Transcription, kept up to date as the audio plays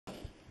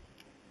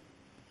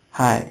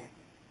Hi,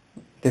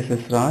 this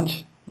is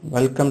Raj.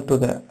 Welcome to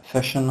the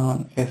session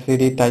on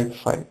SCD Type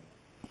 5.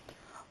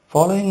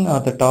 Following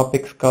are the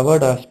topics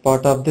covered as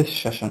part of this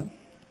session.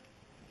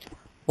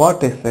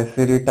 What is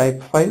SCD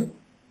Type 5?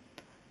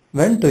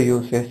 When to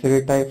use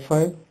SCD Type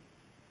 5?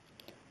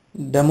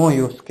 Demo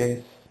use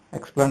case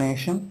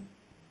explanation,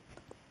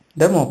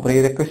 demo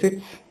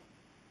prerequisites,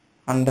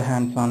 and the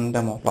hands-on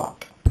demo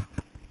part.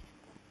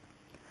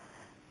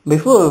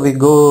 Before we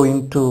go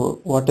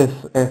into what is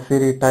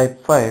SCD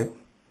Type 5,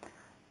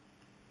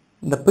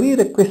 the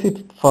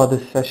prerequisite for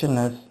this session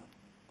is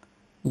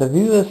the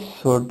viewers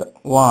should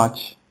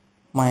watch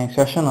my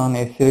session on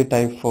SCD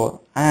Type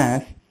 4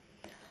 as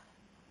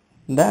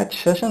that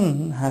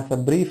session has a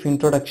brief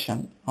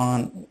introduction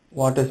on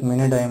what is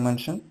many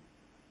dimension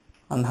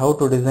and how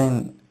to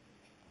design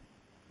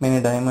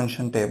many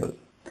dimension table,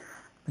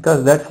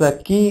 because that's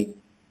the key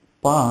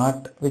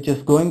part which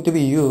is going to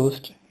be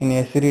used in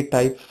SCD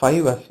Type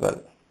 5 as well.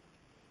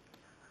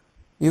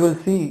 You will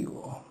see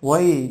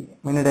why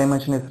many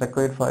dimension is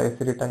required for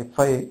SCD Type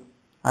 5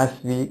 as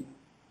we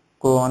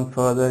go on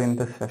further in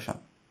this session.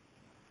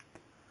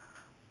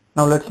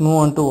 Now let's move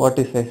on to what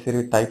is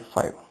SCD Type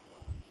 5.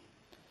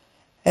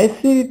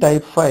 SCD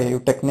Type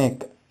 5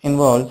 technique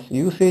involves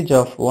usage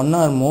of one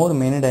or more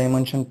many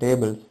dimension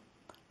tables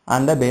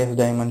and a base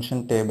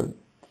dimension table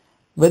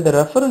with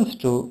reference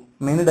to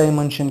many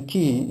dimension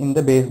key in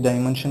the base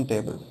dimension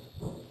table.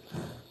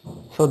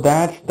 So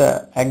that's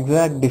the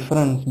exact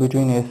difference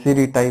between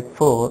SCD Type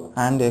 4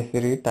 and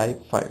SCD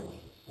Type 5.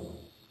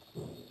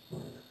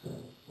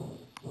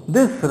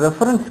 This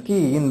reference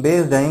key in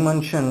base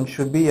dimension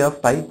should be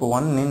of type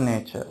 1 in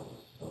nature.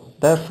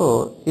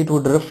 Therefore, it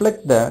would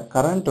reflect the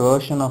current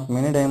version of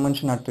many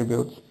dimension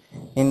attributes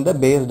in the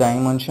base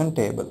dimension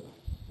table.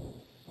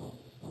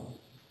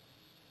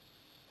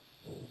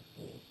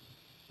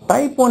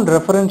 Type 1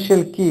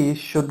 referential key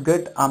should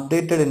get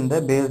updated in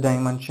the base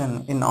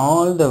dimension in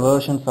all the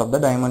versions of the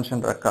dimension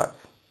records.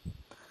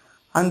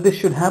 And this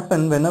should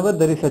happen whenever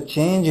there is a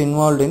change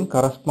involved in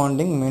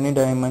corresponding many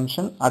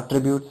dimension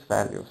attributes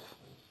values.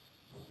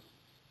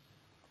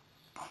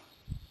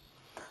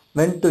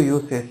 When to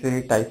use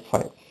SCD Type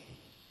 5?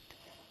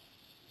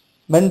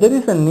 When there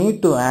is a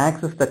need to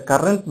access the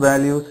current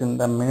values in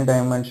the many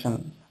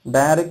dimension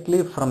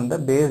directly from the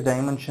base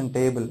dimension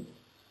table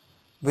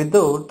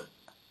without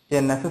a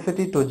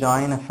necessity to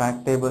join a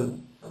fact table,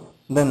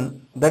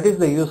 then that is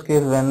the use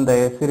case when the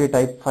SCD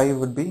Type 5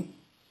 would be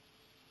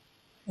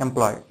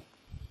employed.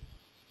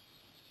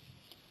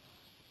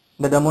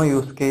 The demo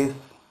use case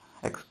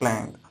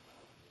explained.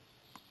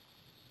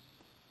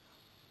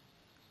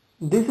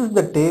 This is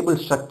the table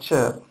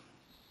structure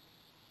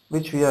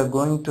which we are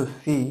going to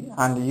see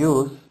and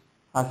use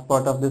as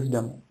part of this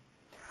demo.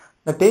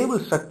 The table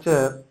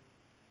structure,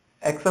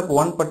 except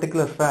one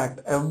particular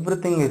fact,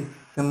 everything is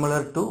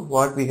similar to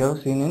what we have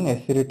seen in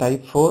SCD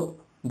Type 4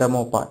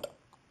 demo part.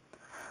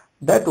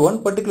 That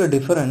one particular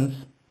difference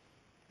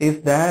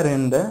is there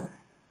in the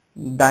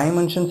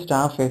dimension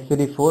staff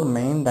SCD4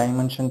 main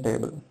dimension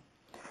table.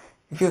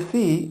 If you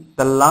see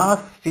the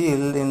last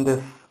field in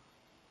this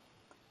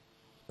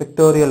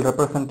pictorial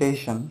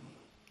representation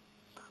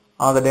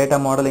or the data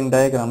modeling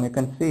diagram, you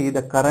can see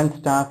the current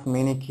staff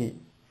mini key,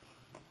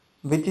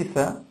 which is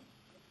a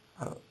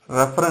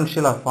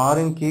referential or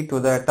foreign key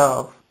to that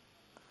of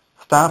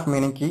staff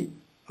mini key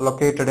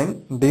located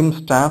in dim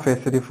staff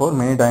SCD4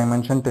 many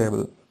dimension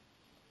table.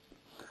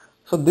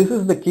 So this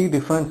is the key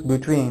difference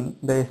between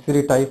the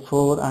SCD Type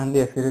 4 and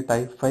the SCD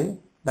Type 5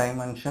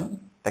 dimension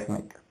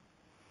technique.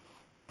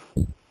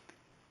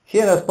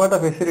 Here as part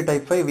of SCD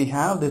Type 5 we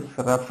have this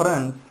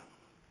reference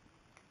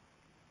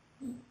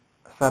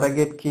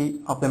surrogate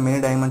key of the many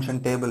dimension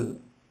table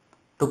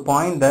to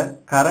point the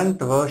current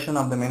version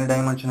of the many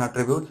dimension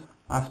attributes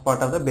as part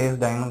of the base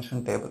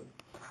dimension table.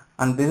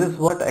 And this is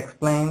what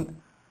explained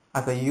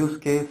as a use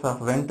case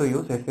of when to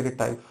use SCD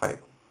Type 5.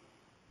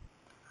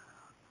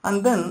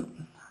 And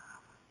then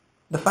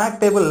the fact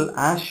table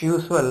as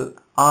usual,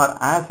 or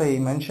as I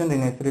mentioned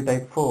in SCD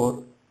Type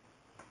 4,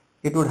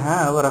 it would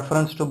have a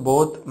reference to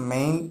both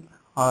main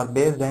or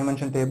base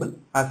dimension table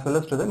as well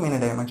as to the many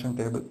dimension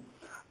table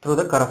through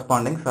the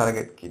corresponding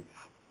surrogate keys.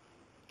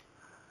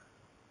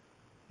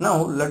 Now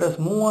let us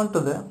move on to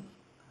the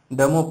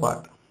demo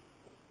part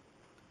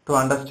to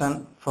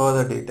understand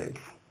further details.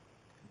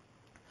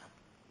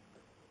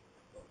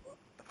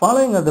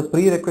 Following are the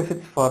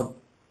prerequisites for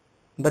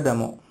the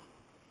demo.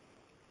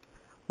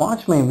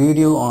 Watch my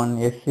video on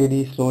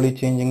SCD slowly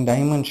changing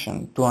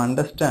dimension to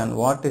understand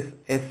what is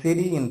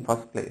SCD in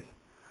first place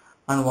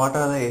and what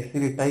are the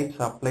SCD types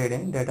applied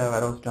in data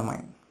warehouse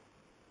domain.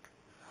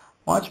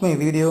 Watch my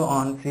video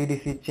on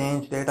CDC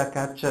change data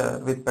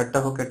capture with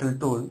pentahook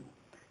tool,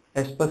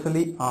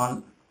 especially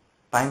on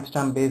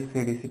timestamp based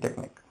CDC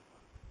technique.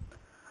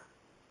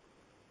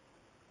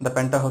 The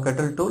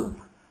pentahook tool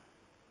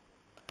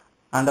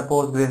and a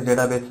Postgres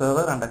database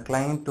server and a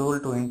client tool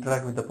to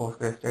interact with the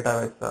Postgres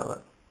database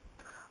server.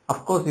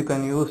 Of course, you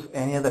can use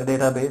any other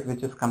database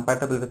which is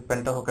compatible with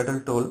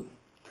pentahook tool.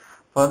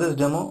 For this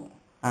demo,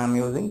 I am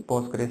using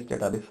Postgres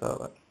database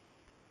server.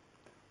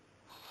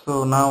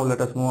 So now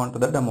let us move on to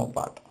the demo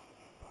part.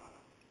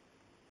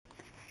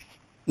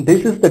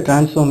 This is the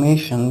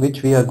transformation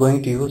which we are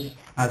going to use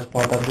as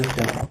part of this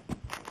demo.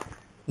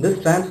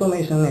 This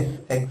transformation is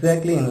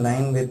exactly in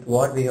line with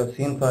what we have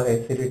seen for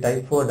SCD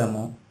Type 4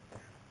 demo,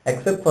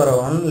 except for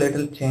one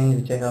little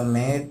change which I have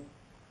made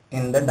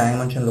in the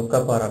dimension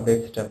lookup or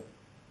update step.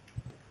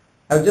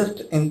 I have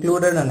just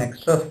included an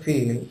extra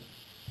field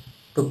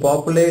to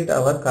populate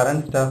our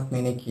current staff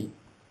mini key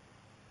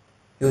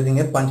using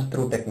a punch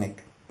through technique.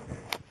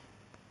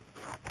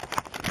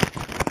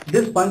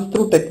 This punch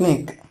through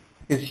technique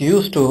is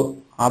used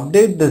to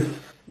update this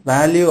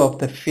value of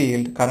the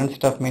field current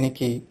staff mini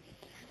key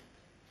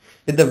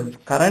with the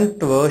current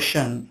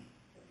version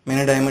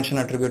mini dimension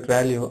attribute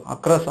value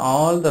across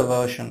all the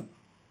version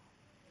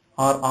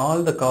or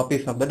all the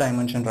copies of the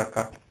dimension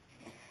record.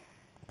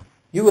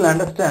 You will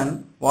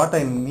understand what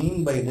I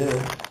mean by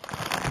this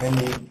when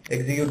we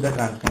execute the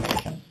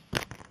transformation.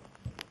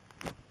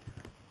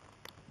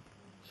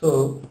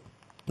 So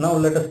now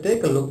let us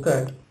take a look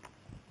at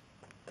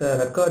the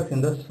records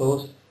in the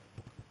source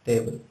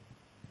table.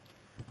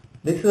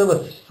 This is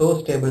our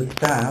source table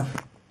staff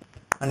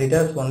and it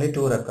has only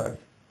 2 records.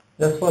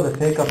 Just for the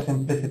sake of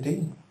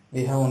simplicity,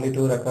 we have only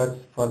 2 records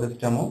for this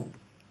demo,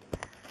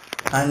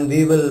 and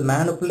we will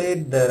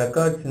manipulate the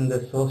records in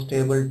the source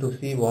table to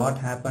see what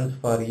happens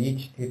for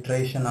each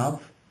iteration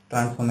of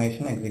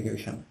transformation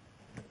execution.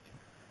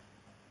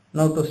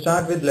 Now to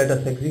start with, let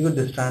us execute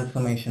this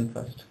transformation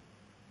first.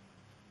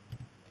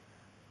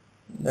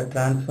 The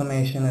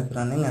transformation is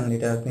running and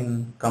it has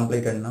been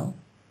completed now.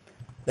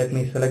 Let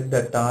me select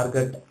the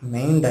target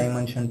main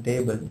dimension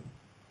table,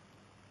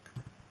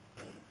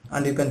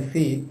 and you can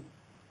see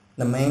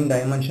the main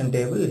dimension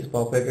table is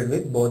populated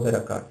with both the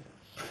records.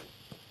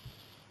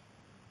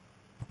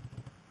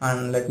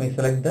 And let me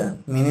select the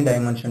mini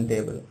dimension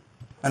table,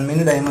 and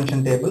mini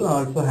dimension table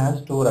also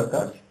has 2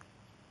 records.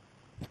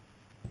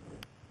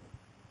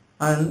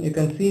 And you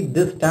can see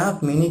this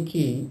staff mini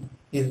key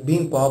is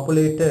being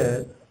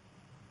populated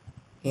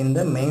in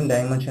the main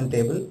dimension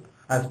table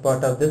as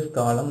part of this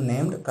column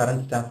named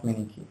current staff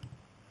mini key.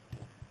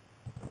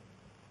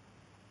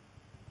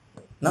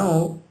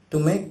 Now to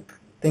make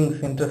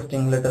things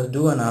interesting, let us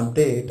do an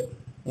update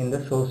in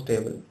the source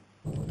table.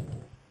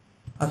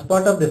 As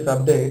part of this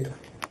update,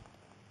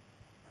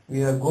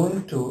 we are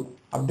going to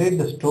update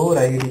the store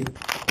ID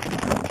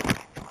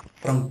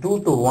from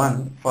 2 to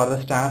 1 for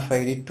the staff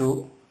ID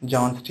to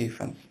John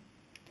Stephens.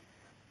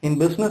 In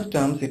business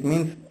terms, it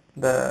means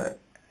the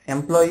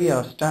employee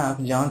or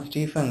staff John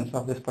Stephens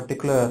of this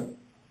particular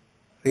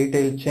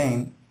retail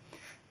chain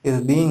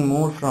is being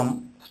moved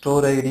from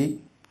store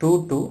ID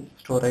 2 to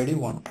store ID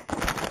 1.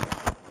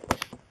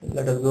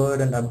 Let us go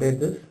ahead and update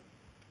this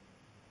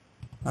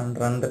and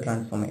run the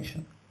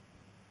transformation.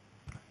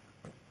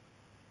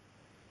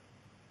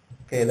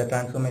 Okay, the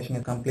transformation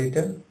is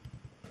completed.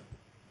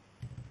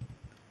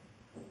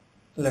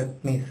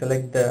 Let me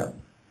select the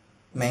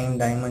main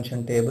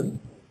dimension table.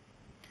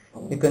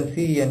 You can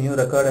see a new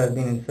record has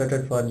been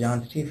inserted for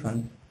John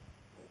Stephens,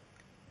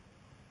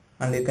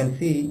 and you can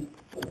see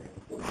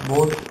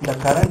both the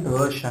current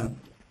version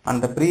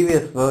and the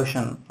previous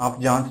version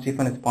of John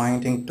Stephens is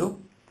pointing to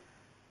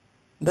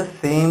the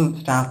same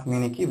staff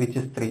mini key, which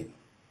is 3.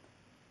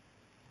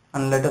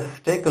 And let us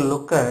take a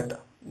look at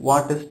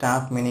what is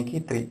staff mini key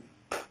 3.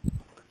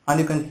 And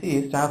you can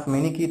see staff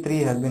mini key 3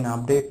 has been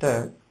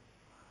updated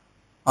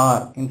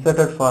or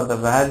inserted for the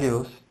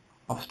values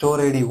of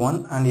store ID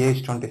 1 and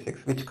age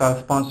 26, which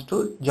corresponds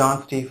to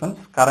John Stephens'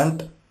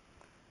 current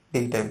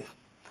details.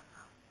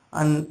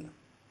 And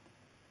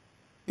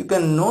you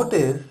can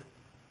notice,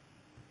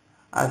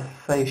 as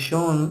I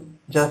shown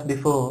just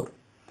before,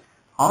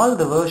 all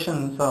the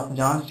versions of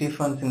John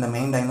Stephens in the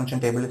main dimension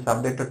table is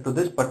updated to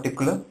this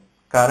particular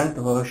current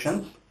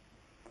version's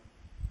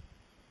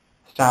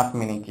staff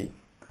mini key.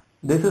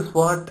 This is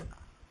what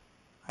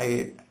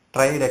I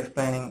tried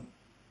explaining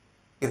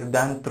is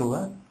done through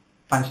a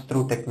punch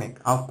through technique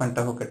of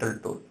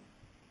Pentahook tool.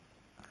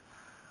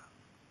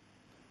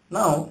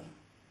 Now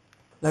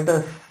let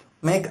us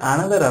make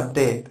another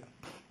update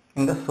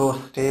in the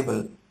source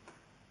table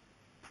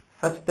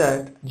such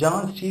that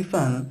John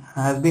Stephens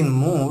has been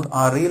moved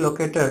or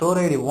relocated store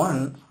ID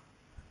 1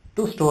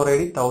 to store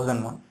ID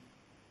 1001.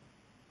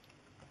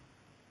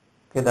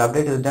 Okay, the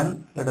update is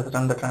done. Let us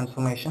run the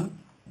transformation.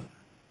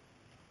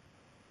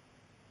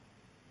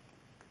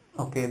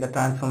 Okay, the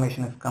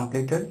transformation is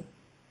completed.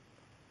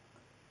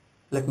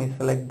 Let me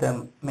select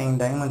the main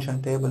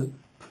dimension table,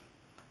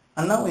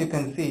 and now you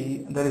can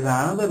see there is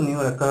another new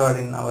record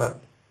in our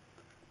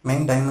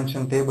main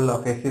dimension table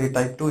of SCD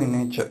Type 2 in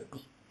nature,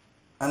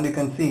 and you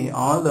can see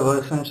all the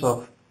versions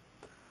of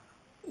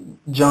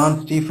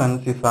John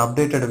Stephens is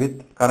updated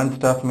with current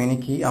staff mini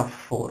key of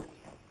 4,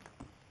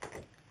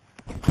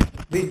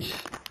 which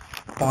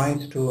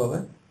points to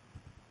our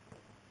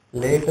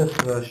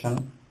latest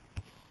version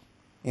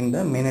in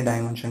the mini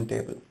dimension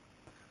table.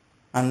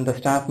 And the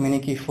staff mini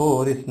key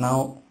 4 is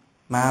now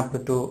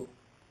mapped to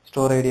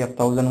store ID of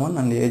 1001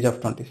 and the age of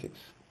 26.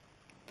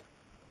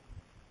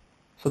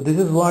 So this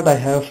is what I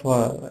have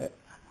for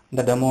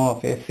the demo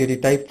of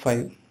SCD Type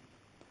 5.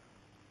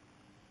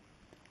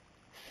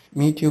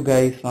 Meet you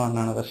guys on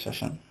another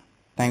session.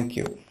 Thank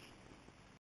you.